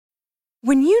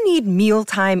When you need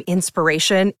mealtime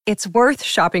inspiration, it's worth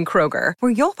shopping Kroger,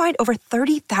 where you'll find over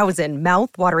 30,000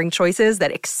 mouth-watering choices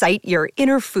that excite your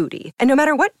inner foodie. And no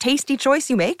matter what tasty choice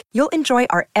you make, you'll enjoy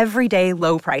our everyday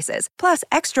low prices, plus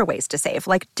extra ways to save,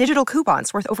 like digital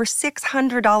coupons worth over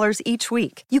 $600 each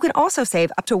week. You can also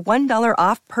save up to $1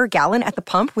 off per gallon at the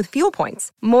pump with fuel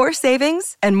points. More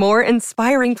savings and more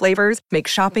inspiring flavors make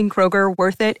shopping Kroger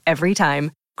worth it every time.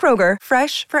 Kroger,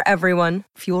 fresh for everyone.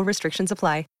 Fuel restrictions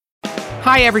apply.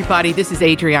 Hi, everybody. This is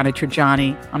Adriana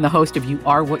Trajani. I'm the host of You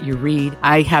Are What You Read.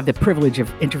 I have the privilege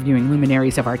of interviewing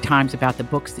luminaries of our times about the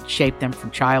books that shaped them from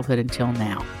childhood until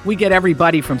now. We get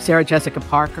everybody from Sarah Jessica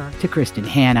Parker to Kristen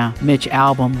Hanna, Mitch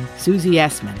Albom, Susie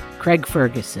Essman, Craig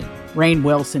Ferguson, Rainn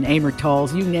Wilson, Amor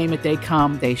Tolls, you name it, they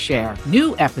come, they share.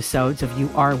 New episodes of You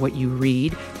Are What You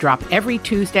Read drop every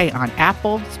Tuesday on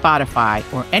Apple, Spotify,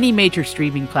 or any major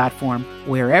streaming platform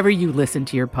wherever you listen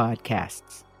to your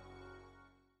podcasts.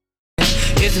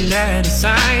 Isn't that a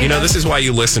sign? You know, this is why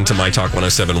you listen to My Talk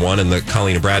 1071 and the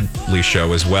Colleen and Bradley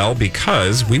show as well,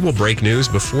 because we will break news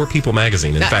before People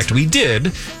Magazine. In fact, we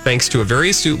did, thanks to a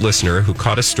very astute listener who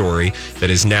caught a story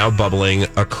that is now bubbling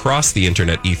across the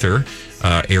internet ether,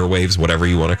 airwaves, whatever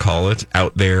you want to call it,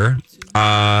 out there.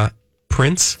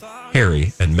 Prince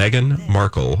Harry and Meghan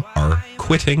Markle are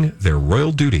quitting their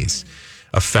royal duties,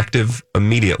 effective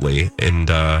immediately,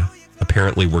 and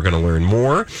apparently, we're going to learn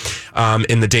more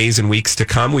in the days and weeks to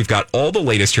come. We've got all the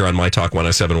latest here on My Talk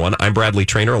 1071. I'm Bradley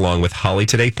Traynor along with Holly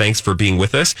today. Thanks for being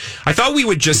with us. I thought we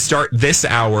would just start this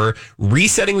hour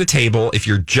resetting the table. If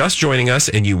you're just joining us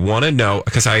and you want to know,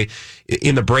 because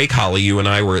in the break, Holly, you and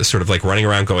I were sort of like running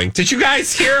around going, did you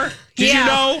guys hear? Did you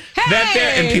know that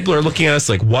there? And people are looking at us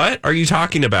like, what are you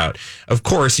talking about? Of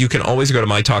course, you can always go to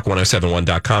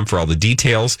mytalk1071.com for all the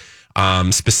details,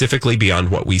 specifically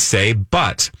beyond what we say.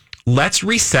 But let's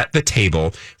reset the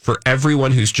table for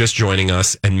everyone who's just joining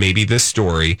us and maybe this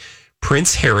story.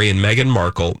 Prince Harry and Meghan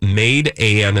Markle made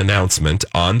an announcement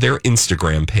on their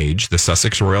Instagram page, the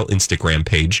Sussex Royal Instagram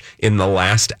page, in the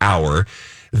last hour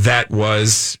that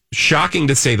was shocking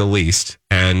to say the least,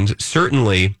 and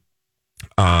certainly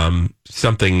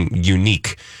something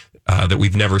unique that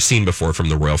we've never seen before from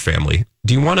the royal family.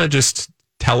 Do you want to just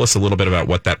tell us a little bit about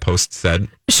what that post said?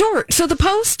 Sure. So the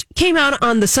post came out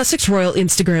on the Sussex Royal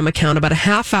Instagram account about a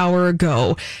half hour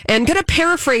ago, and going to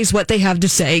paraphrase what they have to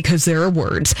say because there are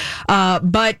words.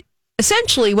 But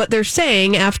essentially what they're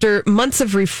saying, after months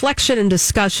of reflection and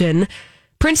discussion,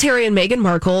 Prince Harry and Meghan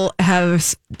Markle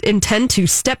intend to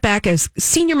step back as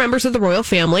senior members of the royal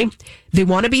family. They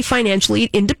want to be financially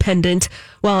independent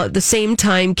while at the same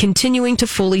time continuing to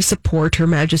fully support Her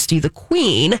Majesty the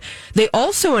Queen. They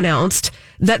also announced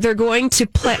that they're going to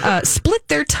split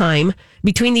their time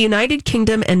between the United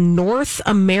Kingdom and North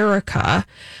America.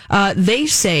 They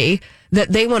say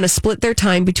that they want to split their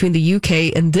time between the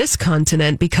UK and this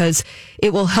continent because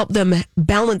it will help them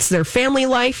balance their family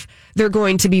life. They're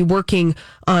going to be working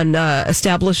on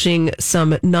establishing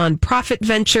some nonprofit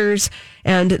ventures,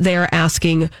 and they are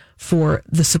asking for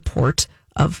the support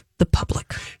of the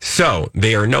public. So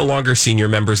they are no longer senior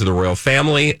members of the royal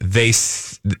family.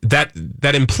 That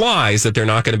implies that they're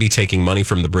not going to be taking money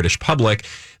from the British public.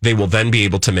 They will then be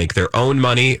able to make their own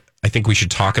money. I think we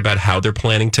should talk about how they're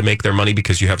planning to make their money,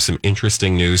 because you have some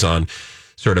interesting news on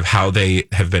sort of how they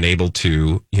have been able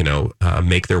to,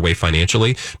 make their way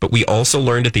financially. But we also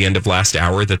learned at the end of last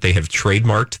hour that they have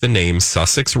trademarked the name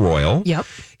Sussex Royal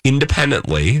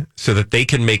independently so that they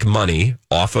can make money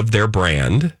off of their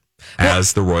brand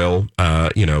as the royal,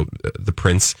 the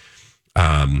Prince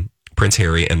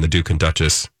Harry and the Duke and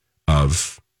Duchess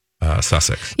of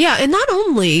Sussex. Yeah, and not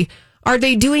only are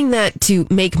they doing that to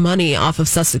make money off of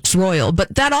Sussex Royal,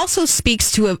 but that also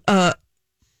speaks to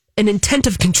an intent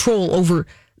of control over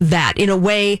that in a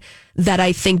way that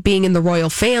I think, being in the royal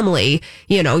family,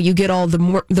 you get all the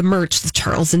merch, the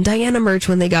Charles and Diana merch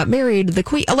when they got married, the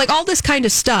Queen, like all this kind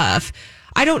of stuff.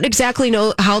 I don't exactly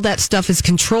know how that stuff is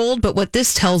controlled, but what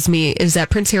this tells me is that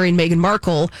Prince Harry and Meghan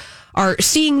Markle are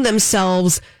seeing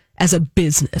themselves as a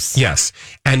business. Yes.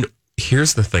 And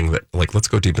here's the thing that, let's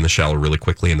go deep in the shallow really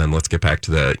quickly, and then let's get back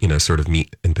to the, sort of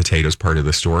meat and potatoes part of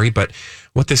the story. But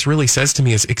what this really says to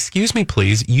me is, excuse me,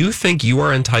 please, you think you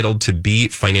are entitled to be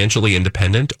financially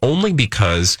independent only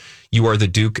because you are the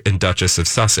Duke and Duchess of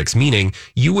Sussex, meaning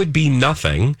you would be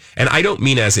nothing. And I don't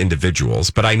mean as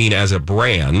individuals, but I mean as a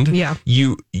brand. Yeah.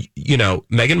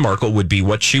 Meghan Markle would be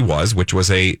what she was, which was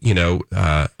a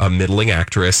middling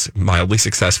actress, mildly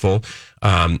successful,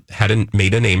 hadn't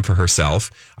made a name for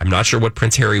herself. I'm not sure what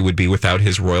Prince Harry would be without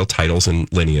his royal titles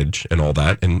and lineage and all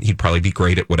that. And he'd probably be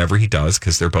great at whatever he does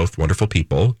because they're both wonderful people.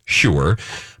 people, sure.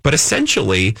 But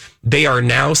essentially, they are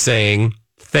now saying,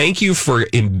 thank you for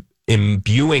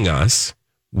imbuing us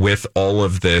with all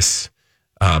of this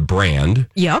brand.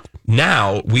 Yep.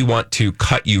 Now we want to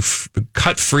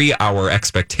cut free our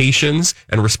expectations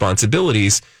and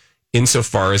responsibilities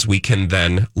insofar as we can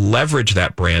then leverage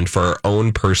that brand for our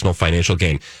own personal financial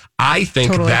gain. I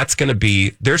think there's going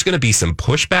to be some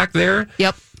pushback there.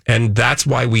 Yep. And that's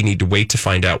why we need to wait to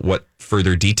find out what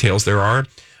further details there are.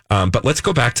 But let's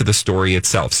go back to the story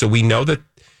itself. So we know that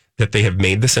they have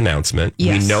made this announcement.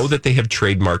 Yes. We know that they have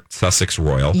trademarked Sussex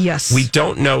Royal. Yes. We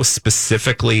don't know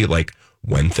specifically like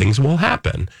when things will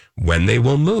happen, when they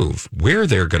will move, where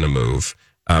they're going to move.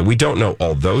 We don't know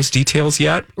all those details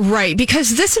yet. Right,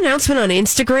 because this announcement on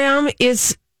Instagram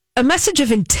is a message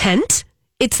of intent.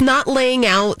 It's not laying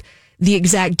out the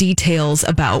exact details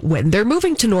about when they're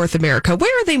moving to North America.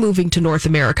 Where are they moving to North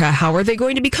America? How are they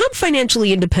going to become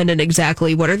financially independent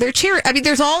exactly? What are their I mean,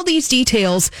 there's all these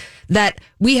details that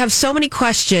we have so many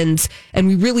questions and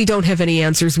we really don't have any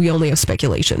answers. We only have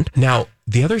speculation. Now,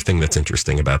 the other thing that's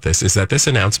interesting about this is that this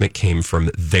announcement came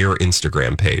from their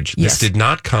Instagram page. Yes. This did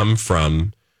not come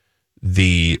from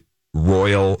the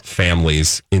royal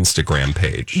family's Instagram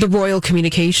page. The Royal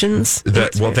Communications.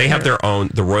 They have their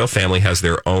own. The royal family has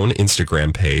their own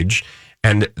Instagram page,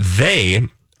 and they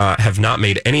have not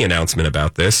made any announcement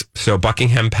about this. So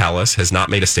Buckingham Palace has not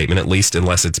made a statement, at least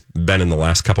unless it's been in the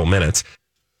last couple minutes.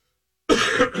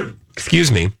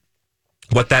 Excuse me.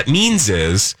 What that means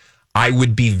is I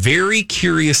would be very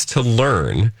curious to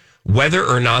learn whether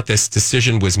or not this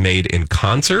decision was made in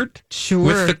concert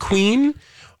with the Queen,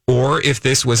 or if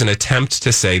this was an attempt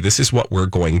to say, this is what we're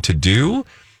going to do,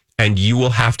 and you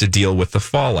will have to deal with the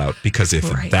fallout. Because if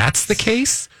that's the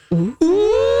case, there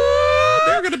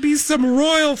are going to be some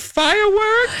royal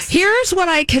fireworks. Here's what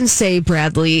I can say,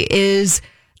 Bradley, is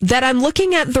that I'm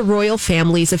looking at the royal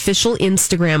family's official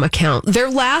Instagram account. Their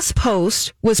last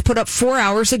post was put up 4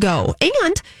 hours ago,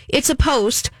 and it's a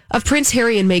post of Prince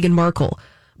Harry and Meghan Markle.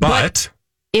 But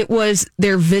it was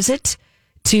their visit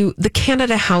to the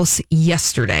Canada House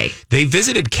yesterday. They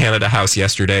visited Canada House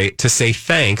yesterday to say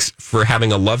thanks for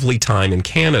having a lovely time in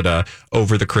Canada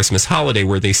over the Christmas holiday,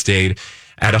 where they stayed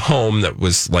at a home that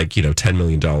was like, $10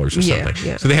 million or something.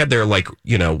 Yeah. So they had their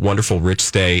wonderful rich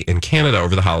stay in Canada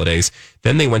over the holidays.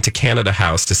 Then they went to Canada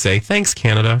House to say, thanks,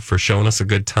 Canada, for showing us a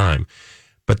good time.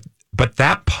 But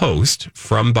that post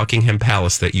from Buckingham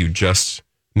Palace that you just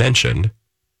mentioned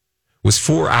was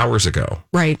 4 hours ago.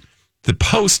 Right. The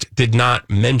post did not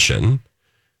mention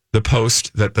the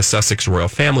post that the Sussex royal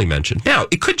family mentioned. Now,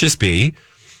 it could just be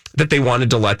that they wanted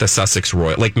to let the Sussex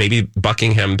royal, like maybe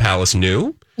Buckingham Palace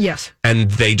knew. Yes. And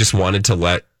they just wanted to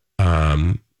let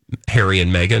Harry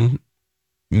and Meghan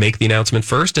make the announcement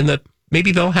first, and that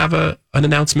maybe they'll have an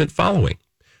announcement following.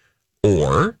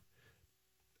 Or,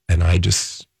 and I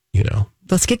just,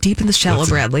 Let's get deep in the shallow,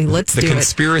 Bradley. Let's do it. The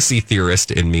conspiracy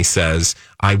theorist in me says,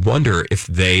 I wonder if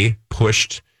they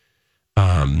pushed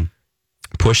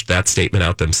that statement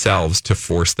out themselves to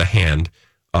force the hand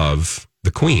of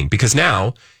the Queen. Because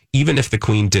now, even if the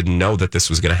Queen didn't know that this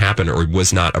was going to happen or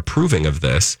was not approving of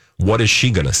this, what is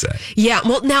she going to say? Yeah,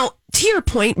 well, now, to your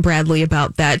point, Bradley,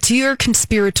 about that, to your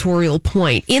conspiratorial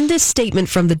point, in this statement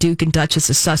from the Duke and Duchess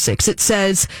of Sussex, it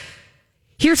says,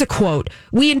 here's a quote,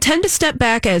 "We intend to step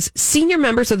back as senior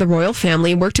members of the royal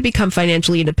family and work to become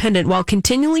financially independent while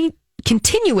continuing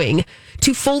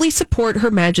to fully support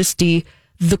Her Majesty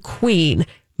the Queen,"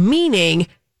 meaning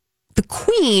the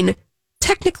Queen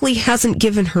technically hasn't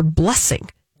given her blessing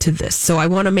to this. So I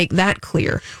want to make that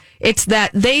clear. It's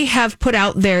that they have put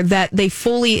out there that they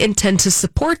fully intend to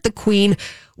support the Queen.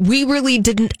 We really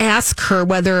didn't ask her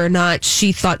whether or not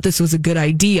she thought this was a good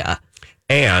idea.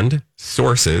 And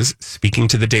sources speaking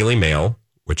to the Daily Mail,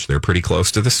 which they're pretty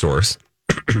close to the source,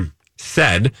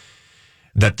 said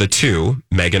that the two,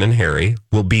 Meghan and Harry,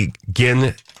 will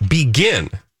begin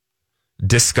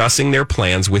discussing their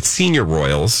plans with senior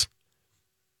royals.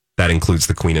 That includes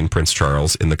the Queen and Prince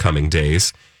Charles in the coming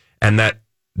days. And that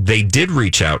they did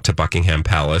reach out to Buckingham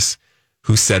Palace,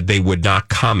 who said they would not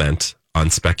comment on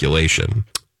speculation.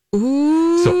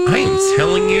 Ooh. So I am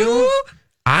telling you,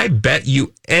 I bet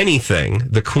you anything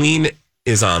the Queen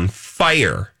is on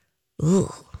fire.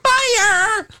 Ooh.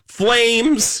 Fire!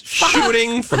 Flames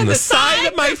shooting from the side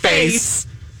of my face.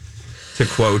 To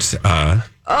quote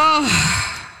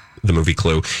the movie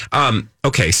Clue.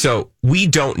 Okay, so we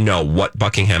don't know what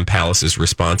Buckingham Palace's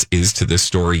response is to this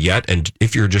story yet. And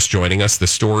if you're just joining us, the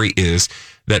story is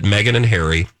that Meghan and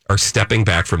Harry are stepping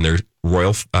back from their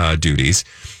royal duties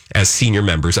as senior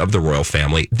members of the royal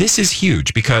family. This is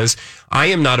huge because I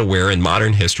am not aware in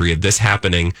modern history of this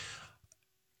happening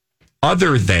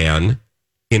other than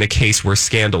in a case where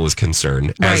scandal is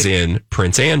concerned, as in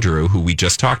Prince Andrew, who we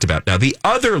just talked about. Now, the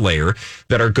other layer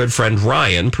that our good friend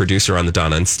Ryan, producer on the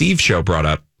Donna and Steve show, brought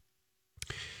up,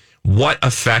 what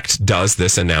effect does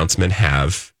this announcement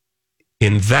have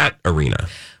in that arena?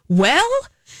 Well,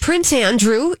 Prince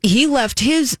Andrew, he left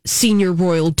his senior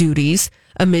royal duties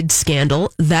amid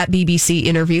scandal. That BBC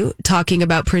interview talking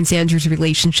about Prince Andrew's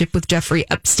relationship with Jeffrey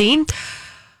Epstein.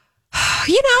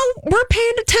 You know, we're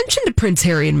paying attention to Prince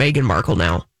Harry and Meghan Markle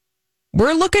now.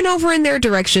 We're looking over in their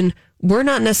direction. We're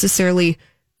not necessarily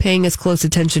paying as close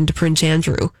attention to Prince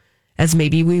Andrew as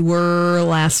maybe we were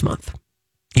last month.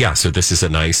 Yeah, so this is a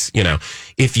nice,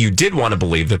 if you did want to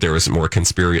believe that there was more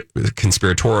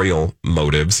conspiratorial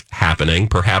motives happening,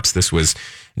 perhaps this was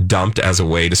dumped as a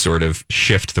way to sort of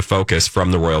shift the focus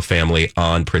from the royal family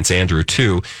on Prince Andrew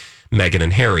to Meghan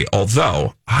and Harry.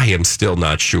 Although I am still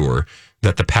not sure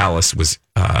that the palace was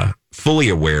fully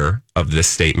aware of this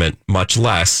statement, much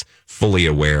less fully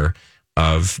aware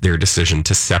of their decision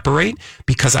to separate,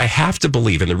 because I have to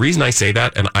believe, and the reason I say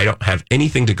that, and I don't have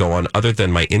anything to go on other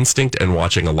than my instinct and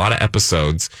watching a lot of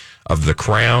episodes of The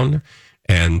Crown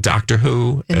and Doctor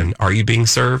Who and Are You Being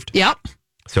Served? Yep.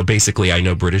 So basically, I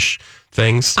know British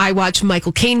things. I watch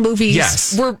Michael Caine movies.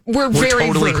 Yes. We're very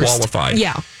totally versed. qualified.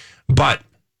 Yeah. But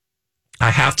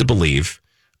I have to believe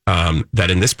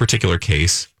that in this particular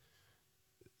case,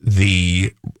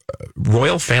 the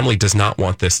royal family does not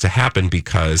want this to happen,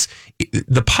 because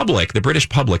the public, the British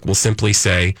public, will simply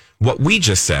say what we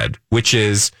just said, which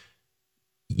is,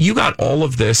 you got all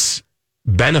of this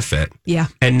benefit,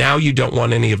 and now you don't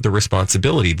want any of the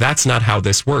responsibility. That's not how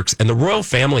this works. And the royal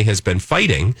family has been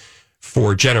fighting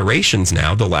for generations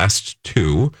now, the last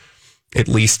two, at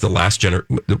least the last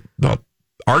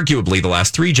arguably the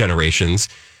last three generations,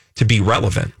 to be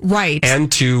relevant. Right.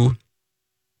 And to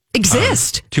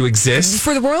exist.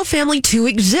 For the royal family to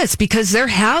exist, because there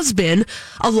has been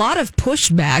a lot of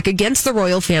pushback against the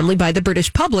royal family by the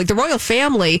British public. The royal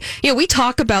family, we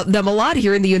talk about them a lot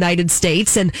here in the United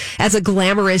States and as a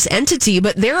glamorous entity,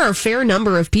 but there are a fair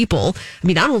number of people,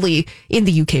 not only in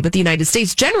the UK, but the United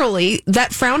States generally,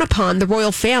 that frown upon the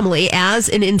royal family as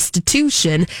an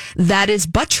institution that is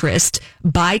buttressed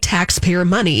by taxpayer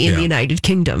money in the United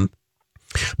Kingdom.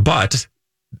 But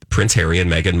Prince Harry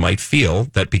and Meghan might feel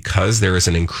that because there is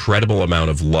an incredible amount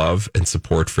of love and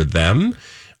support for them,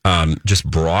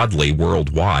 just broadly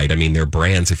worldwide. Their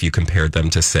brands, if you compared them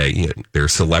to, say, their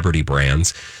celebrity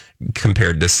brands,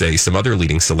 compared to, say, some other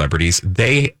leading celebrities,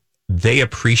 they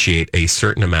appreciate a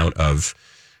certain amount of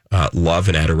love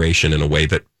and adoration in a way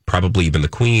that probably even the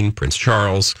Queen, Prince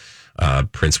Charles,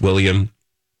 Prince William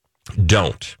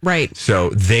don't. Right.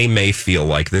 So they may feel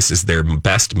like this is their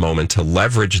best moment to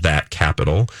leverage that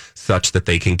capital such that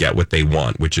they can get what they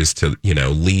want, which is to,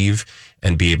 leave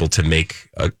and be able to make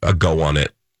a go on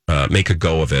it, make a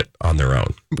go of it on their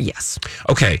own. Yes.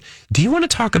 Okay. Do you want to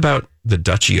talk about the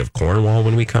Duchy of Cornwall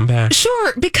when we come back?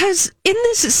 Sure, because in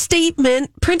this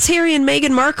statement, Prince Harry and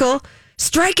Meghan Markle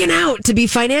striking out to be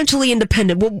financially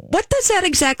independent. Well, what does that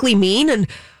exactly mean? And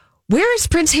where has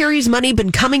Prince Harry's money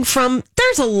been coming from?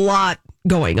 There's a lot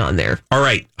going on there. All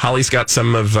right. Holly's got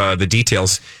some of the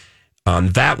details on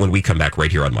that when we come back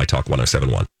right here on My Talk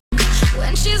 107.1.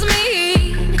 When she's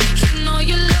mean,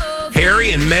 you love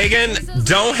Harry and Meghan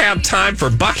don't have time for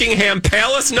Buckingham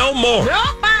Palace no more.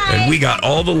 And we got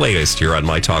all the latest here on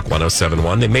My Talk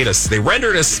 107.1. They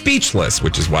rendered us speechless,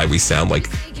 which is why we sound like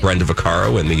Brenda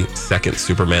Vaccaro in the second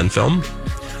Superman film.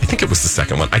 I think it was the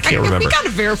second one. I can't remember. We got to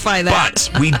verify that.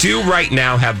 But we do right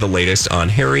now have the latest on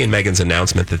Harry and Meghan's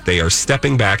announcement that they are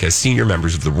stepping back as senior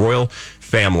members of the royal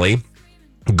family.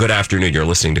 Good afternoon. You're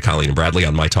listening to Colleen and Bradley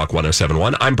on My Talk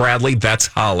 107.1. I'm Bradley. That's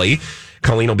Holly.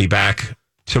 Colleen will be back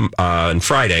on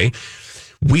Friday.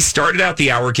 We started out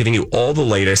the hour giving you all the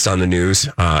latest on the news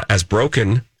as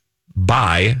broken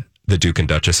by the Duke and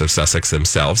Duchess of Sussex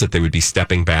themselves, that they would be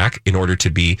stepping back in order to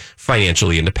be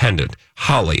financially independent.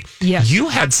 Holly, you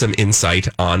had some insight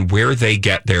on where they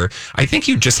get there. I think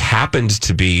you just happened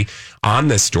to be on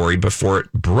this story before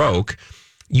it broke.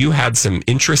 You had some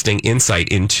interesting insight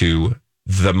into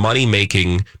the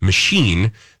money-making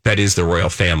machine that is the royal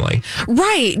family.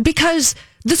 Right, because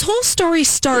this whole story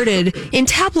started in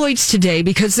tabloids today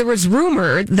because there was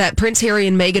rumor that Prince Harry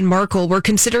and Meghan Markle were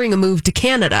considering a move to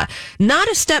Canada. Not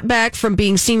a step back from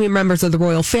being senior members of the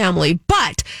royal family,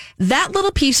 but that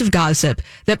little piece of gossip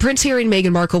that Prince Harry and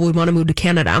Meghan Markle would want to move to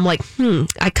Canada, I'm like,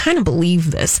 I kind of believe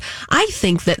this. I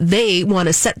think that they want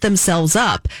to set themselves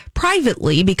up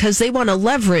privately because they want to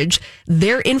leverage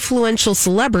their influential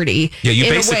celebrity. Yeah, you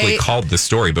basically called the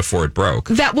story before it broke.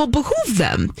 That will behoove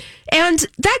them. And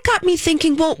that got me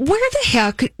thinking, well, where the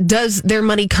heck does their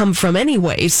money come from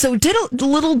anyway? So did a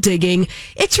little digging.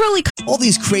 It's really... All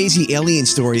these crazy alien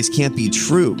stories can't be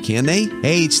true, can they?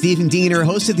 Hey, it's Stephen Diener,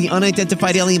 host of the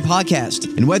Unidentified Alien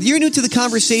Podcast. And whether you're new to the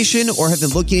conversation or have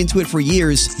been looking into it for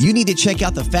years, you need to check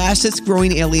out the fastest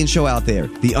growing alien show out there,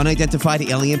 the Unidentified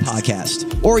Alien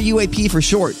Podcast, or UAP for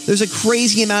short. There's a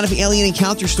crazy amount of alien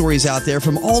encounter stories out there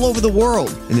from all over the world.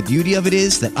 And the beauty of it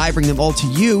is that I bring them all to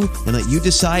you and let you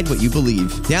decide what you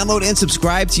believe. Download and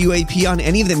subscribe to UAP on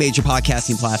any of the major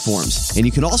podcasting platforms. And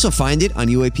you can also find it on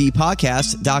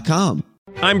UAPpodcast.com.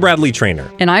 I'm Bradley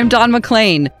Trainer. And I'm Don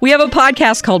McClain. We have a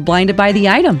podcast called Blinded by the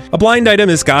Item. A blind item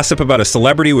is gossip about a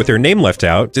celebrity with their name left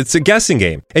out. It's a guessing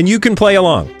game, and you can play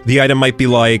along. The item might be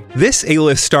like, this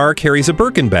A-list star carries a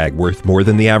Birkin bag worth more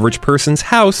than the average person's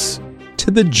house to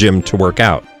the gym to work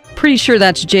out. Pretty sure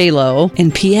that's J-Lo.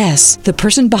 And P.S. the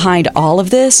person behind all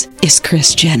of this is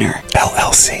Kris Jenner,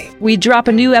 LLC. We drop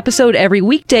a new episode every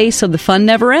weekday so the fun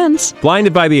never ends.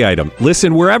 Blinded by the Item.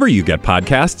 Listen wherever you get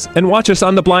podcasts and watch us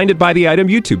on the Blinded by the Item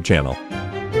YouTube channel.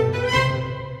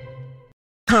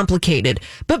 Complicated,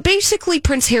 but basically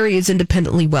Prince Harry is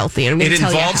independently wealthy. And it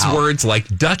involves words like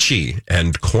duchy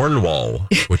and Cornwall,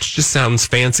 which just sounds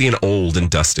fancy and old and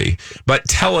dusty. But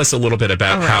tell us a little bit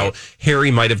about how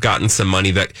Harry might have gotten some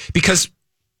money because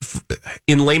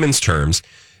in layman's terms,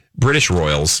 British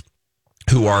royals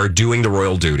who are doing the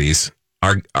royal duties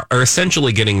are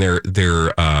essentially getting their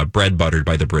bread buttered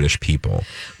by the British people.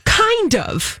 Kind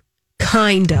of.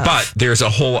 But there's a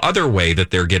whole other way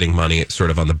that they're getting money sort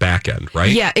of on the back end,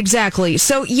 right? Yeah, exactly.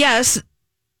 So, yes,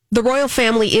 the royal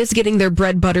family is getting their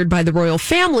bread buttered by the royal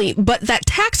family, but that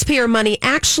taxpayer money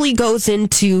actually goes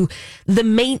into the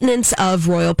maintenance of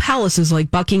royal palaces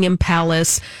like Buckingham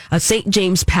Palace, St.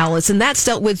 James Palace, and that's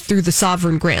dealt with through the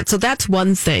sovereign grant. So that's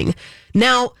one thing.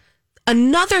 Now,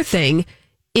 another thing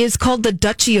is called the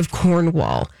Duchy of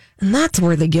Cornwall. And that's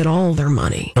where they get all their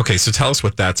money. Okay, so tell us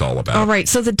what that's all about. All right,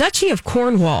 so the Duchy of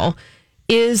Cornwall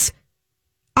is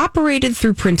operated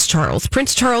through Prince Charles.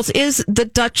 Prince Charles is the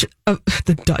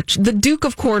Duke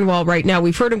of Cornwall right now.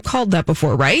 We've heard him called that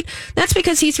before, right? That's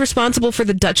because he's responsible for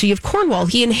the Duchy of Cornwall.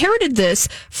 He inherited this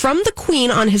from the Queen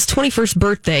on his 21st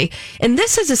birthday, and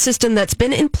this is a system that's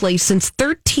been in place since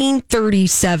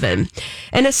 1337.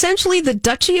 And essentially, the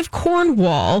Duchy of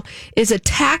Cornwall is a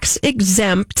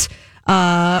tax-exempt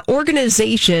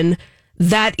organization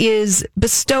that is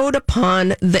bestowed upon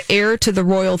the heir to the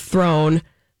royal throne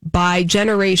by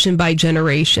generation.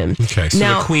 Okay, so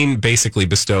the Queen basically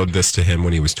bestowed this to him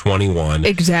when he was 21.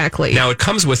 Exactly. Now, it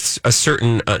comes with a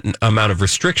certain amount of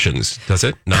restrictions, does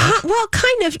it not? Well,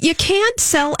 kind of. You can't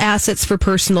sell assets for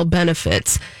personal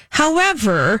benefits.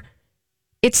 However,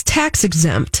 it's tax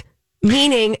exempt,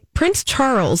 meaning Prince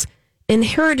Charles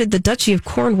inherited the Duchy of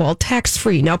Cornwall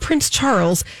tax-free. Now, Prince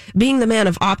Charles, being the man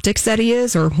of optics that he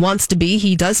is, or wants to be,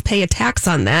 he does pay a tax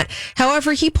on that.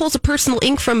 However, he pulls a personal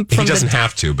ink from he doesn't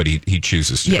have to, but he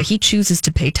chooses to. Yeah, he chooses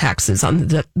to pay taxes on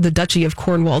the Duchy of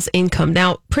Cornwall's income.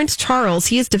 Now, Prince Charles,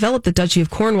 he has developed the Duchy of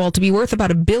Cornwall to be worth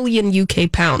about £1 billion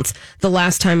UK pounds, the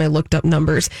last time I looked up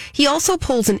numbers. He also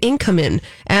pulls an income in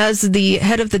as the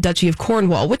head of the Duchy of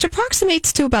Cornwall, which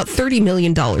approximates to about $30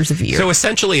 million a year. So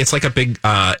essentially, it's like a big,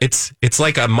 it's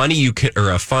like a money you can, or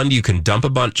a fund you can dump a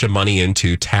bunch of money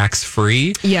into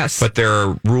tax-free. Yes. But there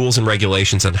are rules and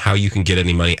regulations on how you can get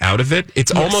any money out of it.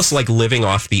 It's almost like living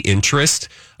off the interest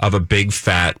of a big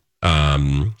fat,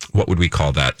 what would we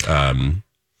call that?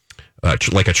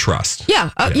 Like a trust. Yeah.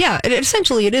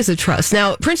 Essentially, it is a trust.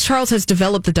 Now, Prince Charles has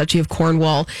developed the Duchy of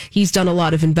Cornwall. He's done a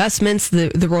lot of investments.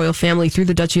 The royal family, through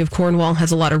the Duchy of Cornwall,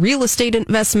 has a lot of real estate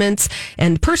investments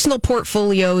and personal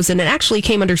portfolios. And it actually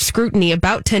came under scrutiny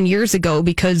about 10 years ago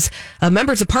because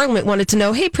members of Parliament wanted to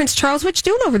know, hey, Prince Charles, what you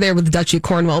doing over there with the Duchy of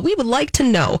Cornwall? We would like to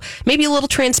know. Maybe a little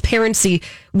transparency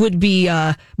would be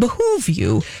behoove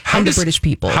you and the British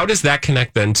people. How does that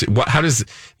connect then to how does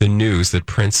the news that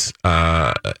Prince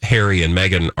Harry and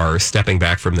Meghan are stepping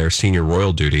back from their senior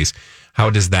royal duties, how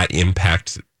does that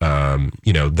impact them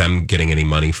getting any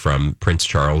money from Prince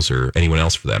Charles or anyone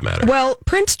else for that matter? Well,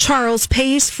 Prince Charles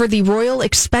pays for the royal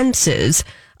expenses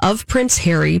of Prince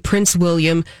Harry, Prince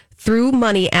William, through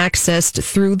money accessed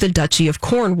through the Duchy of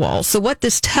Cornwall. So what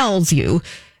this tells you,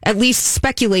 at least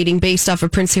speculating based off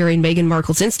of Prince Harry and Meghan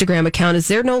Markle's Instagram account, is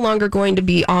they're no longer going to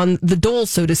be on the dole,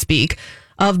 so to speak,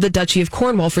 of the Duchy of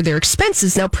Cornwall for their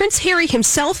expenses. Now, Prince Harry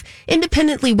himself,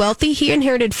 independently wealthy, he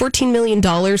inherited $14 million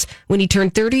when he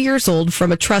turned 30 years old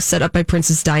from a trust set up by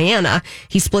Princess Diana.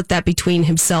 He split that between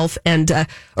himself and,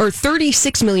 or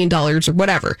 $36 million or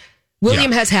whatever.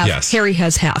 William has half, yes. Harry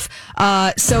has half.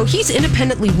 So he's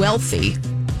independently wealthy.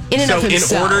 In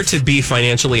order to be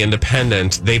financially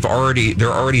independent, they're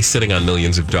already sitting on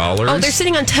millions of dollars. Oh, they're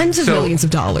sitting on tens of millions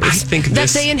of dollars. I think that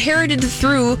they inherited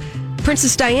through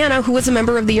Princess Diana, who was a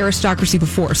member of the aristocracy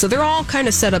before. So they're all kind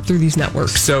of set up through these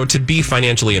networks. So to be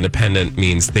financially independent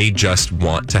means they just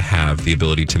want to have the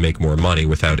ability to make more money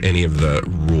without any of the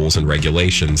rules and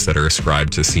regulations that are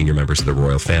ascribed to senior members of the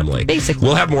royal family. Basically.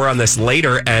 We'll have more on this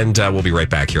later, and we'll be right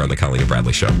back here on the Colleen and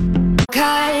Bradley Show.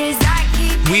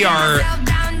 We are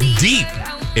deep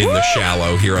in the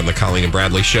shallow here on the Colleen and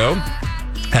Bradley Show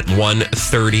at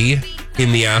 1:30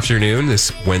 in the afternoon,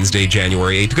 this Wednesday,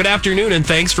 January 8th. Good afternoon, and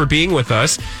thanks for being with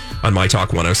us on My Talk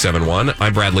 1071.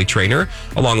 I'm Bradley Traynor,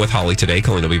 along with Holly today.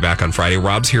 Colleen will be back on Friday.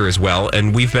 Rob's here as well,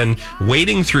 and we've been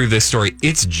wading through this story.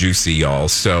 It's juicy, y'all.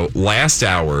 So last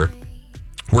hour,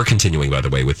 we're continuing, by the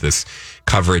way, with this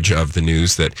coverage of the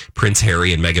news that Prince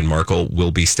Harry and Meghan Markle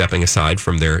will be stepping aside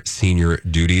from their senior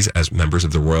duties as members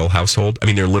of the royal household. I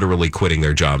mean, they're literally quitting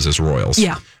their jobs as royals,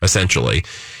 essentially.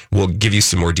 We'll give you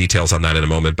some more details on that in a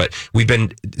moment, but we've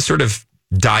been sort of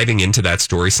diving into that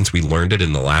story since we learned it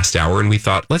in the last hour, and we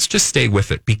thought, let's just stay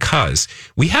with it because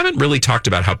we haven't really talked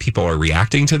about how people are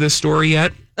reacting to this story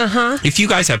yet. If you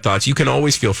guys have thoughts, you can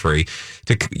always feel free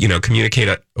to, communicate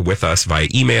with us via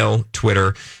email,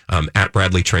 Twitter, at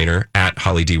Bradley Traynor, at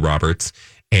Holly D. Roberts,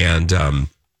 and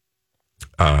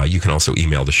you can also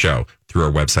email the show through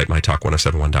our website,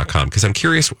 mytalk1071.com, because I'm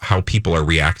curious how people are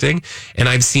reacting, and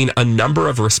I've seen a number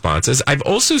of responses. I've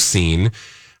also seen,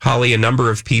 Holly, a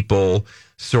number of people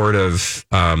sort of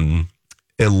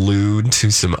allude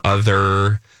to some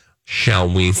other, shall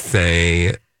we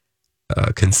say,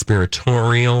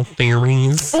 conspiratorial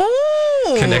theories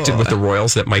connected with the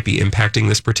royals that might be impacting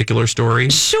this particular story.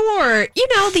 Sure.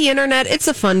 The internet, it's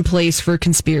a fun place for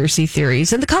conspiracy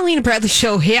theories. And the Colleen and Bradley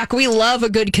Show, heck, we love a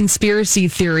good conspiracy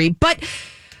theory. But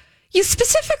you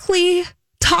specifically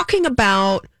talking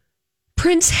about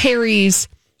Prince Harry's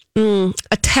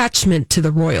attachment to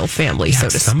the royal family, so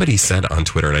to speak. Somebody said on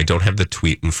Twitter, and I don't have the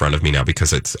tweet in front of me now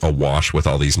because it's awash with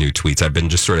all these new tweets. I've been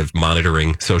just sort of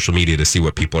monitoring social media to see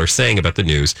what people are saying about the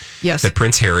news. Yes. That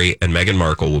Prince Harry and Meghan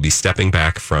Markle will be stepping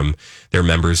back from their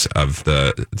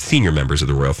senior members of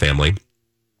the royal family.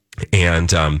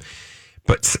 And,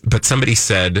 but somebody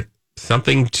said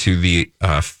something to the,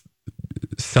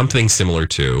 something similar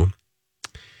to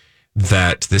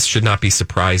that this should not be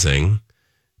surprising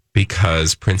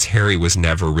because Prince Harry was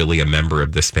never really a member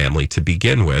of this family to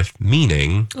begin with,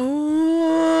 meaning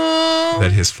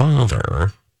that his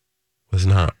father was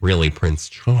not really Prince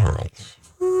Charles.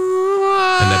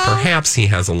 And that perhaps he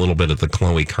has a little bit of the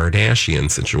Khloe Kardashian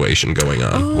situation going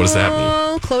on. What does that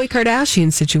mean? Khloe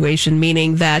Kardashian situation,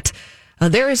 meaning that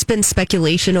there has been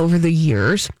speculation over the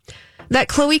years that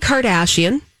Khloe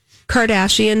Kardashian,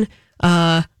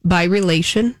 by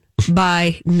relation,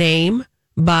 by name,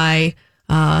 by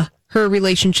her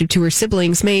relationship to her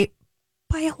siblings may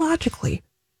biologically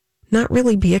not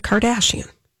really be a Kardashian.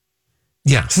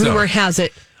 Yeah. So rumor has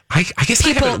it. I guess I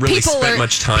haven't really spent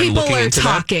much time looking into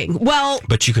talking. that. Well,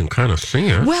 but you can kind of see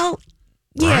it. Well,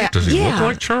 yeah. Right? Does he look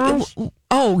like Charles?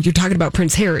 Oh, you're talking about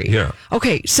Prince Harry. Yeah.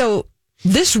 Okay, so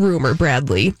this rumor,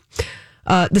 Bradley,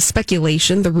 the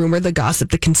speculation, the rumor, the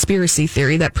gossip, the conspiracy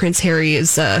theory that Prince Harry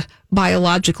is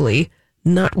biologically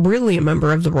not really a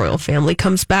member of the royal family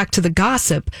comes back to the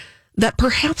gossip that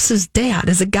perhaps his dad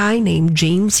is a guy named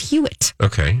James Hewitt.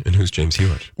 Okay, and who's James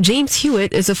Hewitt? James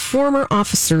Hewitt is a former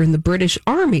officer in the British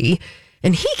Army,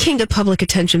 and he came to public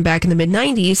attention back in the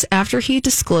mid-90s after he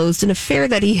disclosed an affair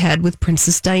that he had with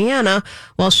Princess Diana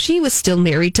while she was still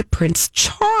married to Prince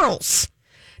Charles.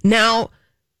 Now,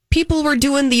 people were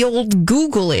doing the old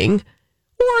Googling,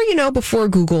 or, before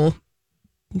Google,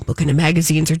 looking at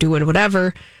magazines or doing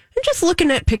whatever, and just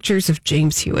looking at pictures of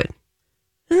James Hewitt.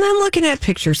 And then looking at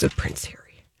pictures of Prince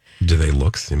Harry. Do they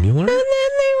look similar? And then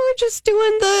they were just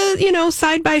doing the,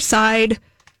 side by side,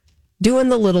 doing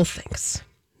the little things.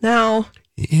 Now.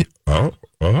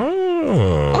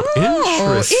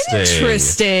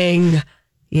 Interesting.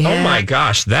 Yeah. Oh my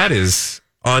gosh, that is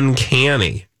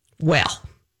uncanny. Well,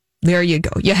 there you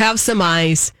go. You have some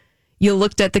eyes. You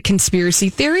looked at the conspiracy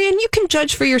theory, and you can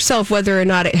judge for yourself whether or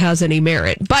not it has any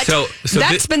merit. But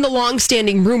that's been the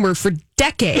long-standing rumor for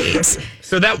decades.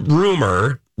 So that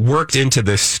rumor worked into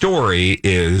this story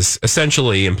is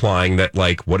essentially implying that,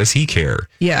 like, what does he care?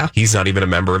 Yeah. He's not even a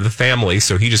member of the family,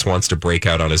 so he just wants to break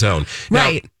out on his own.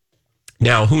 Right.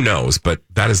 Now, who knows? But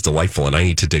that is delightful, and I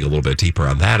need to dig a little bit deeper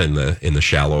on that in the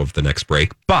shallow of the next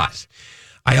break. But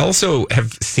I also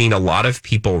have seen a lot of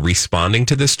people responding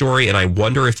to this story, and I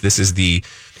wonder if this is the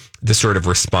sort of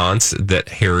response that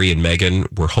Harry and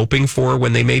Meghan were hoping for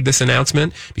when they made this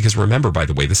announcement. Because remember, by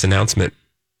the way, this announcement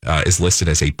is listed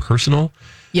as a personal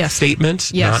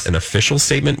statement, not an official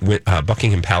statement.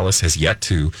 Buckingham Palace has yet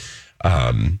to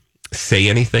say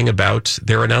anything about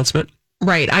their announcement.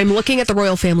 Right. I'm looking at the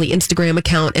royal family Instagram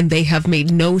account, and they have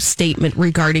made no statement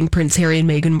regarding Prince Harry and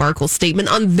Meghan Markle's statement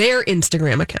on their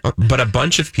Instagram account. But a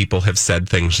bunch of people have said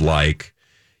things like,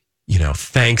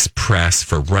 thanks, press,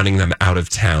 for running them out of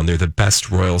town. They're the best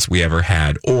royals we ever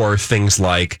had. Or things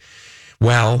like,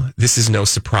 well, this is no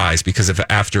surprise because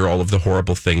after all of the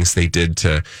horrible things they did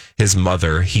to his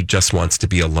mother, he just wants to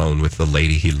be alone with the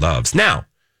lady he loves. Now,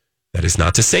 that is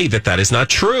not to say that is not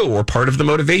true or part of the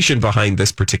motivation behind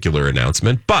this particular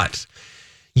announcement, but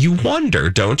you wonder,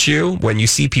 don't you, when you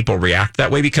see people react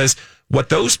that way? Because what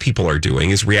those people are doing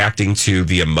is reacting to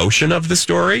the emotion of the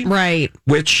story. Right.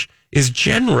 Which is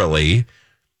generally,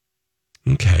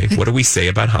 okay, what do we say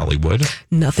about Hollywood?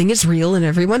 Nothing is real and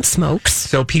everyone smokes.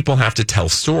 So people have to tell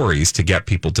stories to get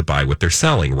people to buy what they're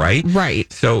selling, right?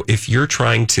 Right. So if you're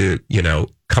trying to,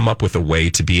 come up with a way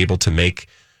to be able to make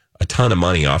a ton of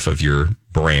money off of your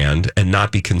brand and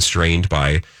not be constrained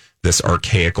by this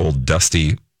archaic old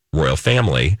dusty royal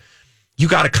family, you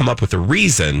got to come up with a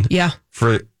reason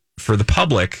for the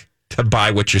public to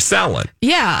buy what you're selling.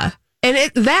 Yeah. And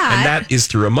that is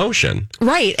through emotion.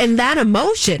 Right. And that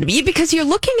emotion, because you're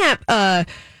looking at,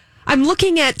 I'm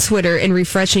looking at Twitter and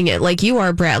refreshing it like you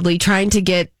are, Bradley, trying to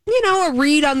get, a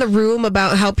read on the room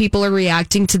about how people are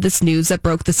reacting to this news that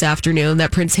broke this afternoon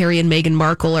that Prince Harry and Meghan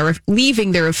Markle are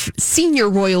leaving their senior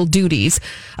royal duties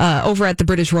over at the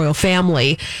British royal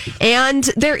family. And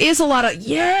there is a lot of,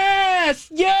 yes,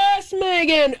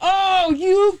 Meghan. Oh,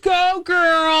 you go,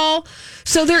 girl.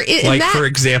 So there is, for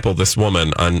example, this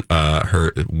woman on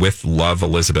her With Love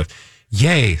Elizabeth.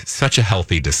 Yay, such a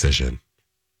healthy decision.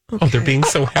 Okay. Oh, they're being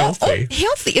so healthy. Oh,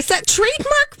 healthy. Is that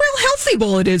trademark real healthy?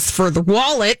 Well, it is for the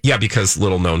wallet. Yeah, because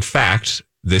little known fact,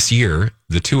 this year,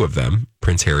 the two of them,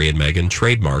 Prince Harry and Meghan,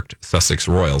 trademarked Sussex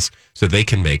Royals so they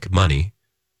can make money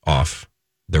off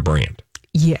their brand.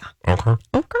 Yeah. Okay.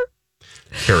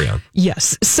 Carry on.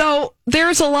 Yes. So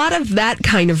there's a lot of that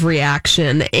kind of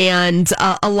reaction and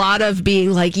a lot of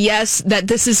being like, yes, that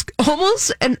this is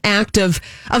almost an act of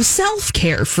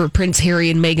self-care for Prince Harry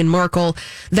and Meghan Markle,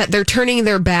 that they're turning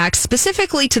their back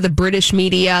specifically to the British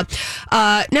media.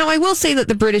 Now, I will say that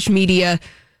the British media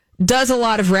does a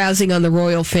lot of razzing on the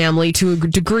royal family to a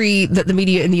degree that the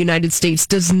media in the United States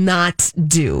does not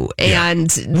do.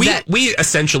 And we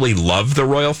essentially love the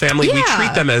royal family. Yeah. We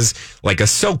treat them as like a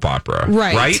soap opera.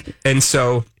 Right? And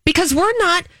so, because we're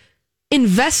not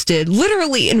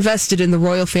literally invested in the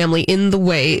royal family in the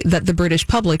way that the British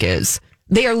public is.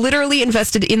 They are literally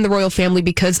invested in the royal family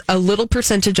because a little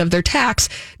percentage of their tax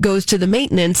goes to the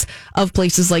maintenance of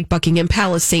places like Buckingham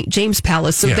Palace, St. James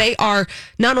Palace. So they are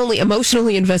not only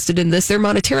emotionally invested in this, they're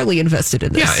monetarily invested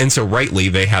in this. Yeah, and so rightly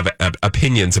they have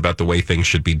opinions about the way things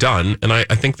should be done. And I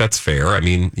think that's fair. I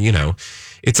mean,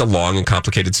 it's a long and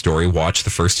complicated story. Watch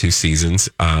the first two seasons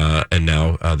and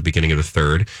now the beginning of the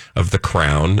third of The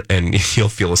Crown, and you'll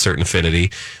feel a certain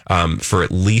affinity for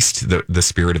at least the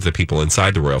spirit of the people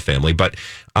inside the royal family. But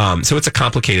so it's a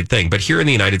complicated thing. But here in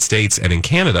the United States and in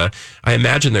Canada, I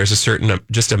imagine there's a certain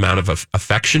just amount of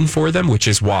affection for them, which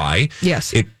is why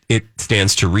it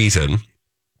stands to reason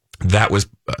that was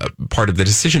part of the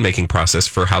decision-making process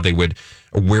for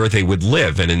where they would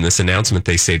live. And in this announcement,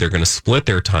 they say they're going to split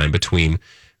their time between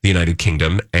the United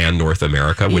Kingdom and North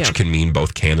America, which can mean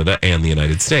both Canada and the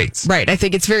United States. Right. I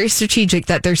think it's very strategic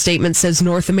that their statement says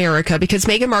North America because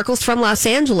Meghan Markle's from Los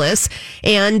Angeles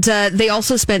and they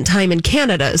also spent time in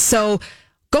Canada. So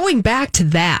going back to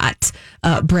that,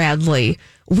 Bradley,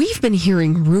 we've been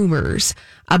hearing rumors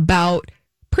about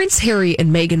Prince Harry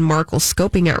and Meghan Markle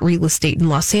scoping out real estate in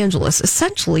Los Angeles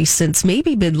essentially since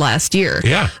maybe mid last year.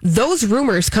 Yeah. Those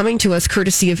rumors coming to us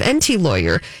courtesy of NT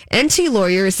Lawyer. NT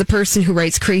Lawyer is the person who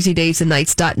writes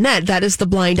crazydaysandnights.net. That is the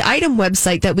blind item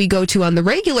website that we go to on the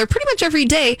regular pretty much every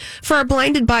day for our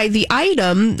Blinded by the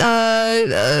Item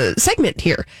segment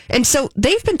here. And so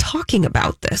they've been talking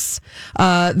about this.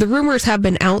 The rumors have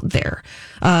been out there.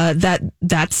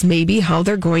 That's maybe how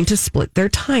they're going to split their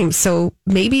time. So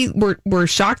maybe we're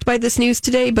shocked by this news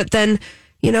today, but then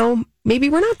maybe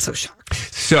we're not so shocked.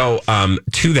 So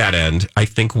to that end, I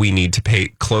think we need to pay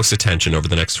close attention over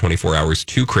the next 24 hours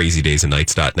to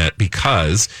crazydaysandnights.net,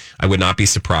 because I would not be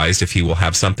surprised if he will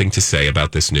have something to say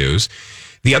about this news.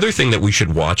 The other thing that we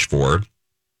should watch for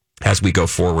as we go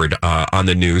forward on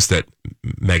the news that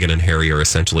Meghan and Harry are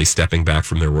essentially stepping back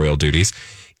from their royal duties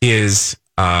is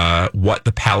what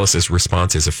the palace's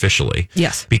response is officially.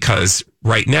 Yes. Because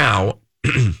right now,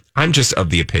 I'm just of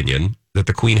the opinion that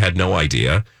the Queen had no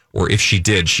idea, or if she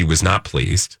did, she was not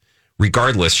pleased.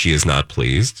 Regardless, she is not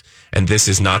pleased. And this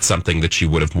is not something that she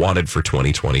would have wanted for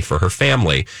 2020 for her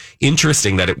family.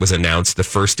 Interesting that it was announced the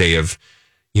first day of,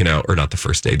 or not the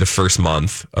first day, the first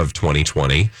month of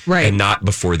 2020. Right. And not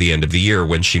before the end of the year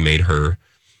when she made her,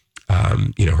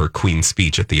 her Queen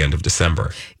speech at the end of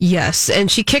December. Yes. And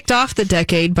she kicked off the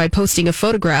decade by posting a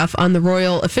photograph on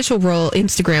the official royal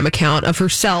Instagram account of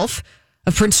herself,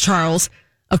 of Prince Charles,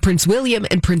 of Prince William,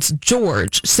 and Prince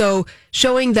George. So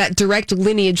showing that direct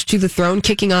lineage to the throne,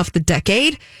 kicking off the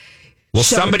decade. Well,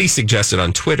 somebody suggested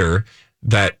on Twitter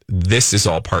that this is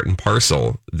all part and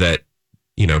parcel, that,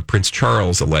 Prince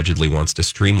Charles allegedly wants to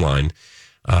streamline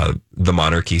the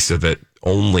monarchy so that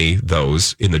only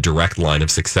those in the direct line of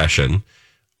succession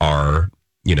are,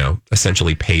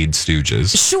 essentially paid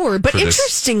stooges. Sure, but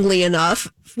interestingly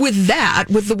enough, with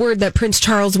the word that Prince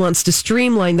Charles wants to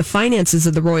streamline the finances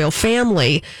of the royal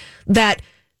family, that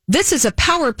this is a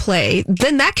power play,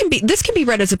 then this can be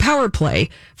read as a power play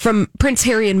from Prince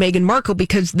Harry and Meghan Markle,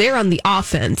 because they're on the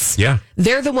offense. Yeah.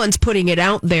 They're the ones putting it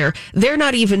out there. They're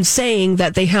not even saying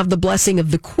that they have the blessing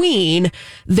of the Queen.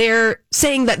 They're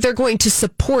saying that they're going to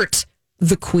support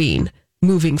the Queen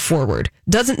moving forward.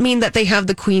 Doesn't mean that they have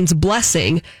the Queen's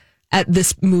blessing at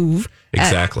this move.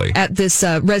 Exactly. At this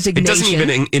resignation. It doesn't even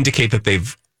indicate that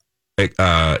they've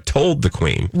told the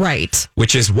Queen. Right.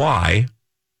 Which is why,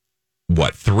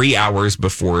 3 hours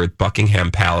before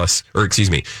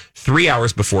 3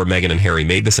 hours before Meghan and Harry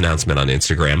made this announcement on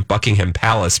Instagram, Buckingham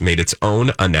Palace made its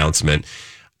own announcement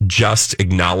just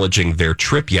acknowledging their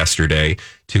trip yesterday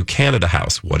to Canada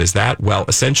House. What is that? Well,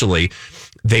 essentially,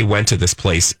 they went to this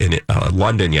place in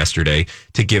London yesterday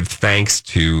to give thanks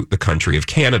to the country of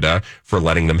Canada for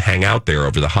letting them hang out there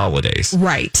over the holidays.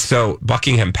 Right. So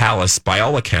Buckingham Palace, by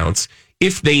all accounts,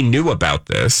 if they knew about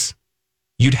this,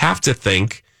 you'd have to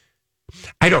think,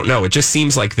 I don't know, it just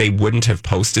seems like they wouldn't have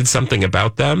posted something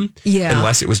about them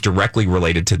unless it was directly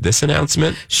related to this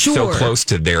announcement. Sure. So close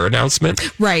to their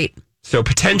announcement. Right. So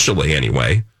potentially,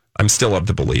 anyway, I'm still of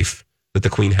the belief that the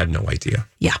Queen had no idea.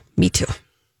 Yeah, me too.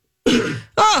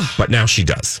 But now she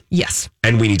does. Yes.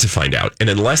 And we need to find out. And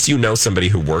unless you know somebody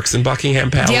who works in Buckingham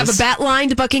Palace. Do you have a bat line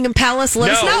to Buckingham Palace?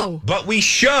 Let us know. But we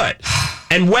should.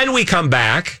 And when we come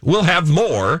back, we'll have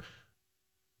more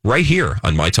right here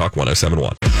on My Talk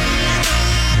 107.1.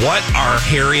 What are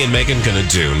Harry and Meghan going to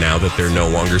do now that they're no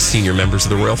longer senior members of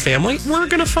the royal family? We're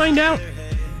going to find out.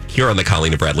 Here on the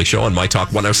Colleen and Bradley Show on My Talk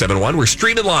 107.1. We're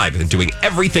streaming live and doing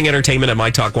everything entertainment at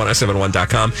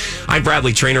MyTalk1071.com. I'm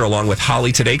Bradley Traynor along with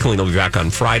Holly today. Colleen will be back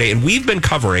on Friday. And we've been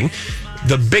covering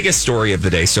the biggest story of the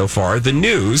day so far, the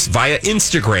news via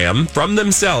Instagram from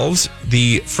themselves,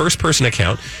 the first person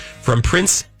account from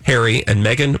Prince Harry and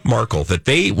Meghan Markle, that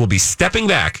they will be stepping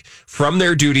back from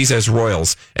their duties as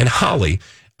royals. And Holly,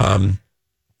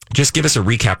 just give us a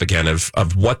recap again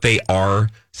of what they are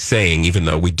saying, even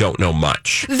though we don't know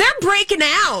much. They're breaking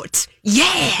out.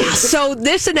 Yeah. So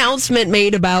this announcement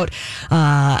made about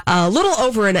a little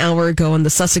over an hour ago on the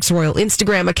Sussex Royal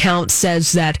Instagram account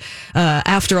says that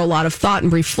after a lot of thought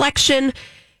and reflection,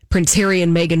 Prince Harry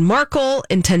and Meghan Markle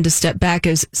intend to step back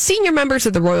as senior members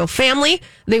of the royal family.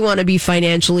 They want to be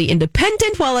financially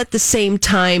independent while at the same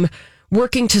time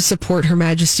working to support Her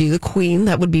Majesty the Queen.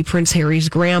 That would be Prince Harry's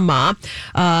grandma.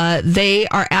 They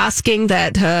are asking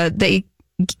that they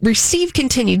receive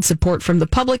continued support from the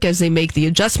public as they make the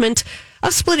adjustment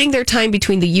of splitting their time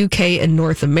between the UK and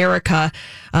North America.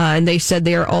 And they said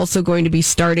they are also going to be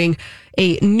starting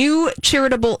a new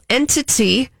charitable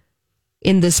entity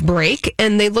in this break,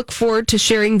 and they look forward to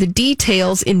sharing the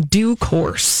details in due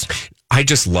course. I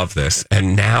just love this.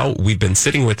 And now we've been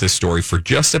sitting with this story for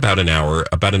just about an hour.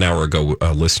 About an hour ago,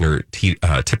 a listener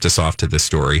tipped us off to this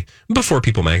story before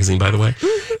People Magazine, by the way.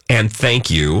 Mm-hmm. And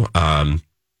thank you,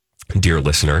 dear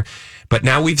listener. But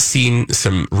now we've seen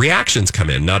some reactions come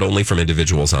in, not only from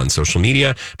individuals on social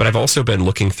media, but I've also been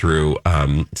looking through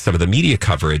some of the media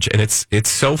coverage. And it's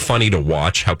so funny to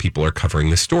watch how people are covering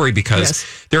this story, because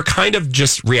they're kind of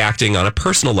just reacting on a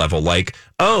personal level. Like,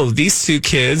 oh, these two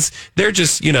kids, they're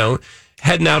just,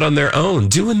 heading out on their own,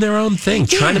 doing their own thing,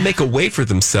 trying to make a way for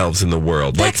themselves in the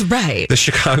world. That's right. The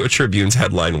Chicago Tribune's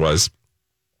headline was,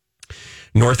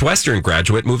 Northwestern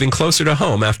graduate moving closer to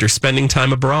home after spending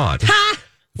time abroad.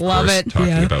 Love it.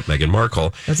 Talking about Meghan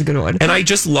Markle. That's a good one. And I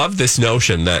just love this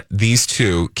notion that these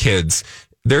two kids,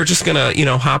 they're just going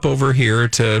to, hop over here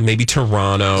to maybe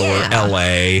Toronto or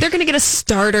LA. They're going to get a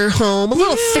starter home, a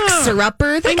little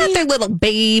fixer-upper. They got their little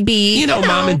baby.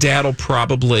 Mom and dad will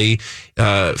probably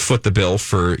foot the bill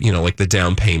for, like the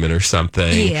down payment or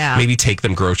something. Yeah. Maybe take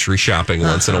them grocery shopping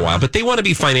once in a while. But they want to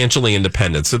be financially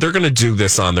independent, so they're going to do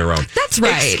this on their own. That's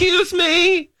right. Excuse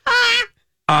me.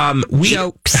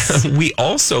 Jokes. We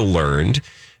also learned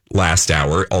last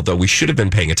hour, although we should have been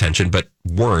paying attention, but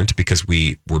weren't because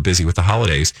we were busy with the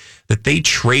holidays, that they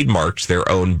trademarked their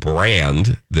own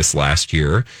brand this last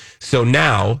year. So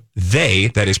now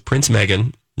that is Prince Harry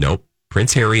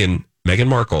and Meghan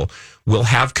Markle, will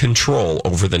have control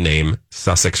over the name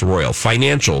Sussex Royal,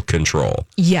 financial control.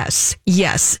 Yes.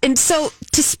 And so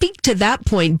to speak to that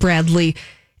point, Bradley,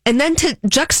 and then to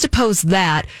juxtapose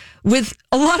that with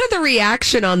a lot of the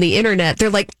reaction on the internet, they're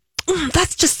like,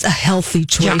 that's just a healthy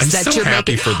choice that you're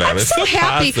making. For them. I'm it's so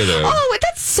happy. Positive. Oh,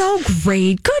 that's so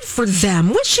great. Good for them.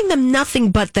 Wishing them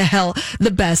nothing but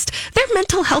the best. Their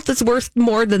mental health is worth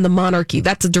more than the monarchy.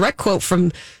 That's a direct quote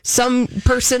from some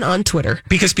person on Twitter.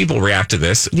 Because people react to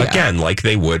this, again, like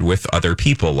they would with other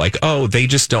people. Like, they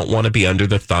just don't want to be under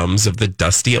the thumbs of the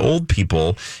dusty old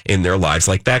people in their lives.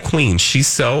 Like that queen. She's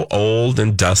so old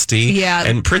and dusty. Yeah.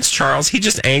 And Prince Charles, he's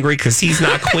just angry because he's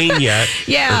not queen yet.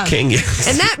 Yeah. Or king yet.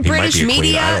 And that British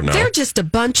media, they're just a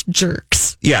bunch of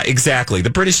jerks. Yeah, exactly. The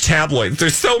British tabloids, they're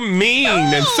so mean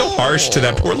and so harsh to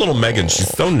that poor little Meghan. She's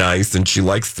so nice and she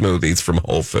likes smoothies from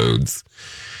Whole Foods.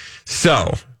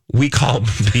 So we call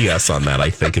BS on that, I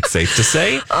think it's safe to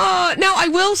say. Now, I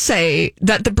will say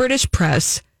that the British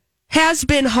press has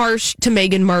been harsh to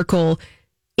Meghan Markle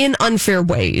in unfair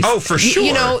ways. Oh, for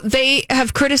sure. They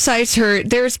have criticized her.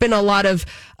 There's been a lot of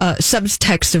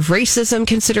subtext of racism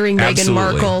considering Meghan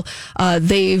Markle.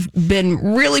 They've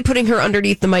been really putting her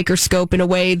underneath the microscope in a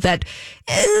way that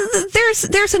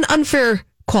there's an unfair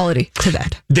quality to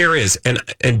that. There is.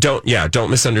 And don't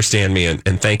misunderstand me.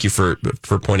 And thank you for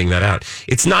pointing that out.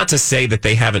 It's not to say that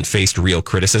they haven't faced real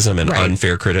criticism and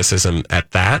unfair criticism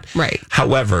at that. Right.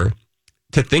 However,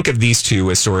 to think of these two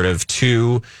as sort of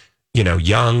two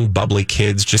young, bubbly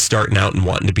kids just starting out and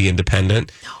wanting to be independent,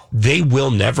 they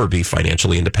will never be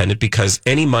financially independent because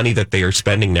any money that they are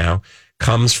spending now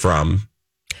comes from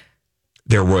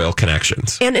their royal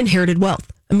connections. And inherited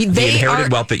wealth. I mean, the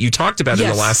inherited wealth that you talked about in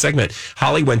the last segment.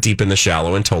 Holly went deep in the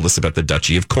shallow and told us about the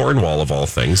Duchy of Cornwall, of all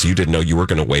things. You didn't know you were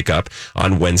going to wake up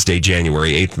on Wednesday,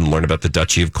 January 8th and learn about the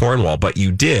Duchy of Cornwall, but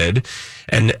you did.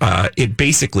 And it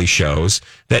basically shows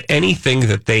that anything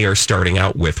that they are starting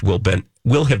out with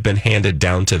will have been handed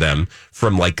down to them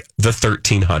from like the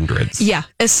 1300s. Yeah,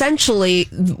 essentially.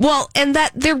 Well, and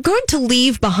that they're going to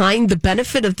leave behind the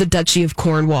benefit of the Duchy of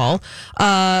Cornwall,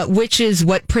 which is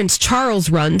what Prince Charles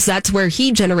runs. That's where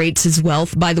he generates his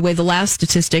wealth. By the way, the last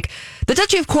statistic, the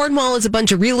Duchy of Cornwall is a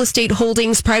bunch of real estate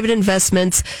holdings, private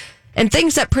investments, and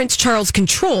things that Prince Charles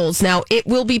controls. Now, it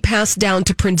will be passed down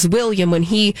to Prince William when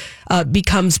he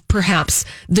becomes perhaps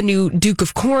the new Duke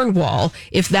of Cornwall,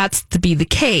 if that's to be the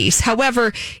case.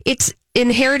 However, it's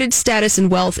inherited status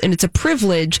and wealth, and it's a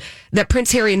privilege that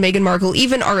Prince Harry and Meghan Markle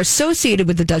even are associated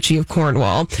with the Duchy of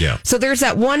Cornwall. Yeah. So there's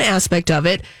that one aspect of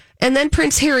it. And then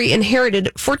Prince Harry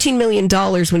inherited $14 million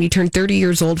when he turned 30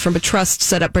 years old from a trust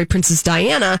set up by Princess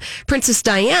Diana. Princess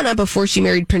Diana, before she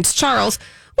married Prince Charles,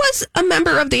 was a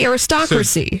member of the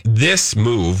aristocracy. So this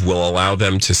move will allow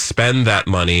them to spend that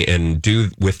money and do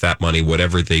with that money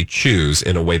whatever they choose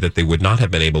in a way that they would not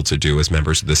have been able to do as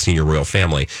members of the senior royal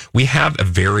family. We have a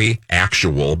very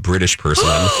actual British person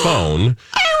on the phone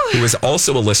who is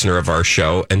also a listener of our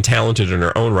show and talented in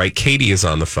her own right. Katie is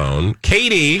on the phone.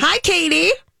 Katie. Hi,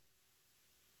 Katie.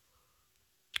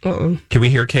 Uh-oh. Can we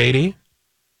hear Katie?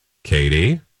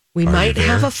 Katie? We might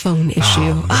have a phone issue.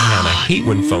 Oh, man, I hate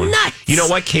when phone... Nuts. You know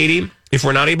what, Katie? If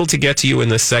we're not able to get to you in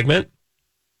this segment,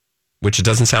 which it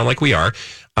doesn't sound like we are,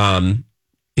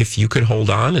 if you could hold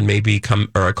on and maybe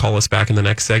come or call us back in the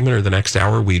next segment or the next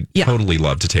hour, we'd totally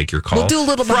love to take your call. We'll do a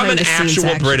little behind the scenes, from an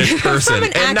actual British person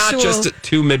and not just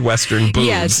two Midwestern boobs.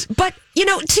 Yes, but,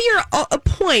 to your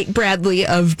point, Bradley,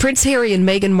 of Prince Harry and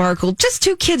Meghan Markle, just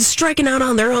two kids striking out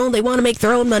on their own. They want to make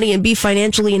their own money and be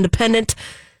financially independent.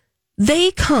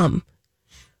 They come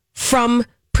from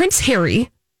Prince Harry,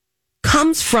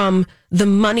 comes from the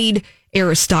moneyed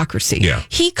aristocracy. Yeah.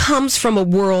 He comes from a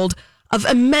world of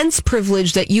immense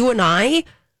privilege that you and I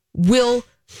will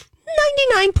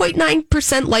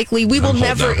 99.9% likely we will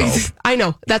never. I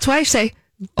know. That's why I say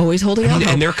always holding out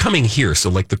hope. And they're coming here. So,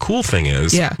 like, the cool thing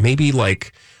is maybe,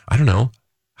 like, I don't know,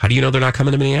 How do you know they're not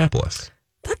coming to Minneapolis?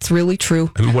 That's really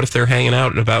true. I mean, what if they're hanging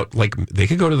out about, like, they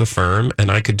could go to the firm and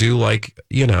I could do, like,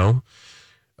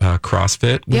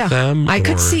 CrossFit with them? I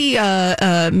could see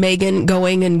Megan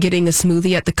going and getting a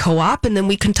smoothie at the Co-op, and then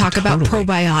we can talk about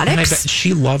probiotics. And I bet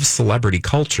she loves celebrity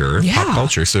culture, pop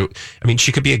culture. So, I mean,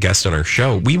 she could be a guest on our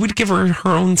show. We would give her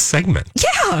her own segment.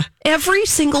 Yeah. Every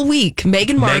single week,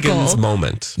 Meghan Markle. Megan's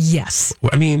moment. Yes.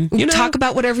 I mean, talk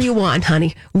about whatever you want,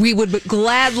 honey. We would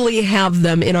gladly have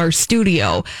them in our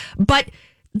studio. But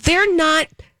they're not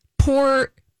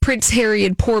poor Prince Harry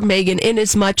and poor Meghan in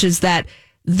as much as that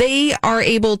they are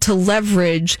able to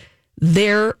leverage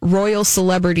their royal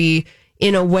celebrity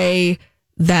in a way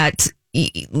that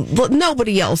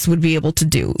nobody else would be able to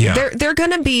do. Yeah. They're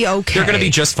going to be okay. They're going to be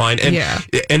just fine.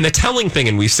 And the telling thing,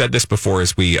 and we've said this before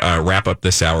as we wrap up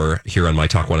this hour here on My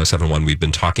Talk 1071, we've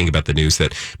been talking about the news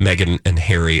that Meghan and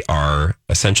Harry are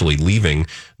essentially leaving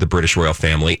the British royal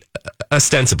family,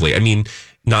 ostensibly. I mean,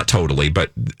 not totally,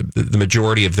 but the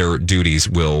majority of their duties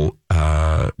will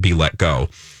be let go.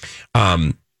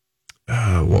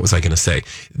 What was I going to say?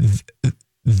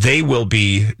 They will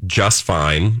be just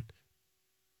fine.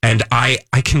 And I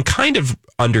can kind of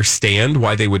understand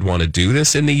why they would want to do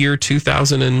this in the year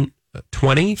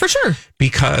 2020. For sure.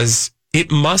 Because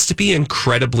it must be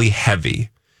incredibly heavy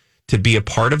to be a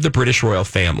part of the British royal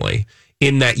family,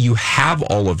 in that you have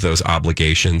all of those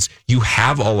obligations, you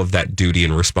have all of that duty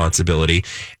and responsibility.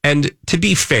 And to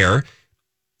be fair,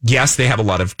 yes, they have a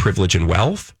lot of privilege and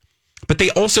wealth, but they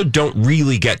also don't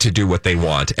really get to do what they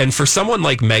want. And for someone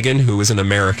like Meghan, who is an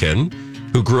American,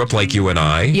 who grew up like you and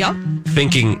I,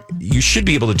 thinking you should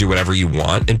be able to do whatever you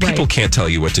want and people can't tell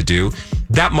you what to do,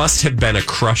 that must have been a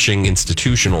crushing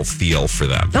institutional feel for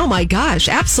them. Oh my gosh,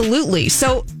 absolutely.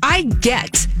 So I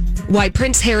get why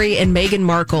Prince Harry and Meghan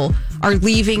Markle are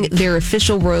leaving their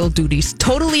official royal duties.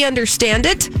 Totally understand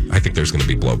it. I think there's going to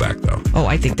be blowback, though. Oh,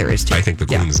 I think there is, too. I think the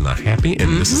Queen is not happy,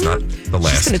 and this is not the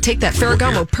last. She's going to take that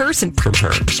Ferragamo purse and... From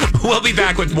her. We'll be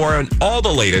back with more on all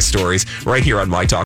the latest stories right here on My Talk